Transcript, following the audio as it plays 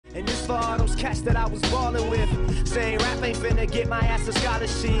for all those cats that I was ballin' with. Saying rap ain't finna get my ass a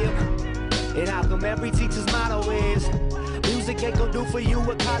scholarship. And how come every teacher's motto is music ain't gon' do for you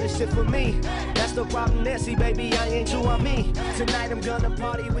what college did for me? That's the problem there, see baby, I ain't you on me. Tonight I'm gonna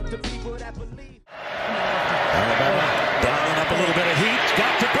party with the people that believe. Alabama dialing up a little bit of heat.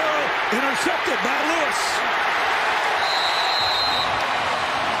 Got to Burrow. Intercepted by Lewis.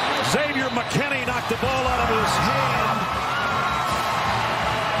 Xavier McKinney knocked the ball out of his hand.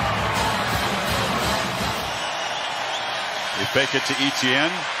 They fake it to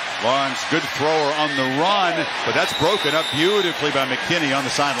Etienne. Lawrence, good thrower on the run, but that's broken up beautifully by McKinney on the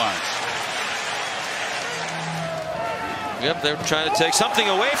sidelines. Yep, they're trying to take something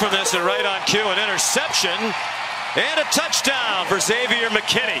away from this, and right on cue, an interception and a touchdown for Xavier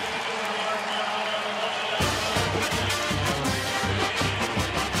McKinney.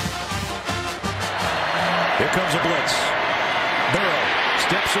 Here comes a blitz. Burrow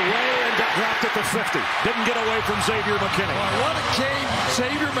steps away and got dropped at the 50. Didn't get away from Xavier McKinney. Well, what a game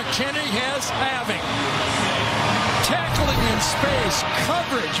Xavier McKinney has having. Tackling in space,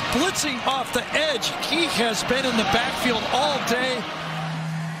 coverage, blitzing off the edge. He has been in the backfield all day.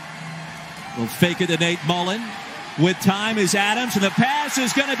 We'll fake it to Nate Mullen. With time is Adams, and the pass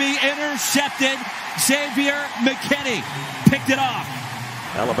is going to be intercepted. Xavier McKinney picked it off.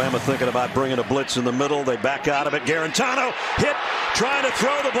 Alabama thinking about bringing a blitz in the middle. They back out of it. Garantano hit, trying to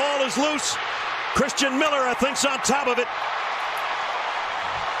throw. The ball is loose. Christian Miller, I think, is on top of it.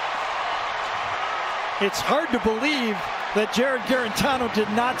 It's hard to believe that Jared Garantano did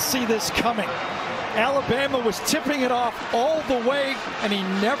not see this coming. Alabama was tipping it off all the way, and he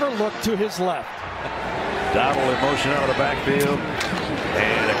never looked to his left. Dowdle in motion out of the backfield.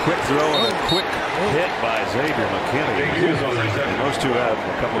 And a quick throw and a quick hit by Xavier McKinney. And those two have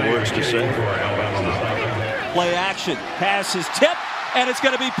a couple of words to say. Play action. Pass is tipped, and it's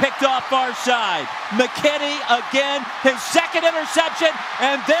going to be picked off far side. McKinney again, his second interception,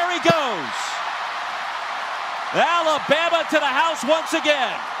 and there he goes. Alabama to the house once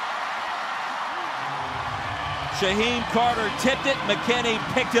again. Shaheem Carter tipped it. McKinney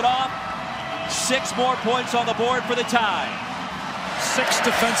picked it off. 6 more points on the board for the tie. 6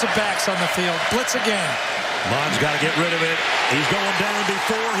 defensive backs on the field. Blitz again. Mond's got to get rid of it. He's going down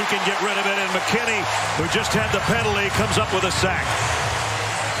before he can get rid of it. And McKinney, who just had the penalty, comes up with a sack.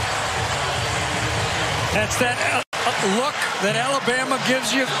 That's that look that Alabama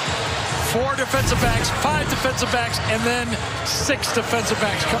gives you. 4 defensive backs, 5 defensive backs, and then 6 defensive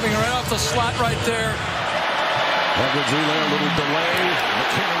backs coming right off the slot right there. Edwards Ela, a little delay.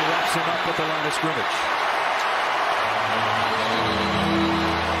 McKinney wraps him up at the line of scrimmage.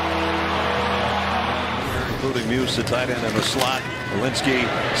 Including Muse, the tight end in the slot. Walensky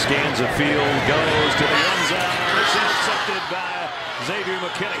scans the field, goes to the end zone. It's intercepted by Xavier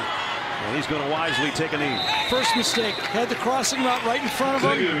McKinney. And he's going to wisely take a knee. First mistake, had the crossing route right in front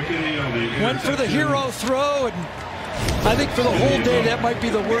of him. Went for the hero throw, and I think for the whole day that might be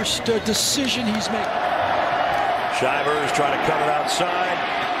the worst decision he's made. Shivers trying to cut it outside.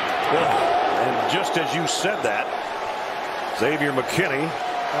 And just as you said that, Xavier McKinney.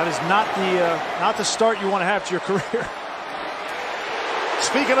 That is not the start you want to have to your career.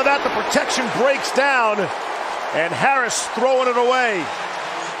 Speaking of that, the protection breaks down, and Harris throwing it away.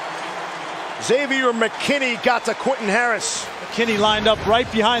 Xavier McKinney got to Quentin Harris. McKinney lined up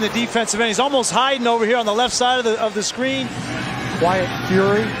right behind the defensive end. He's almost hiding over here on the left side of the screen. Quiet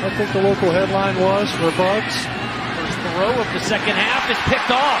fury, I think the local headline was for Bugs. First throw of the second half is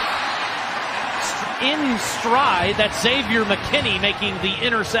picked off. In stride, that's Xavier McKinney making the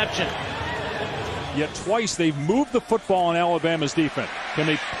interception. Yet twice they've moved the football on Alabama's defense. Can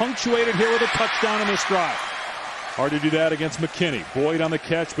they punctuate it here with a touchdown in this drive? Hard to do that against McKinney. Boyd on the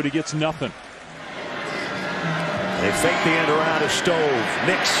catch, but he gets nothing. They fake the end around a Stove.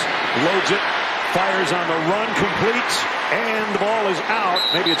 Nix loads it, fires on the run, complete, and the ball is out.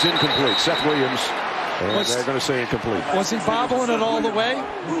 Maybe it's incomplete. Seth Williams, and they're going to say incomplete. Was he bobbling it all the way?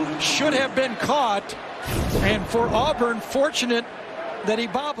 Should have been caught. And for Auburn, fortunate that he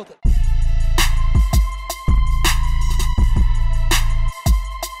bobbled it.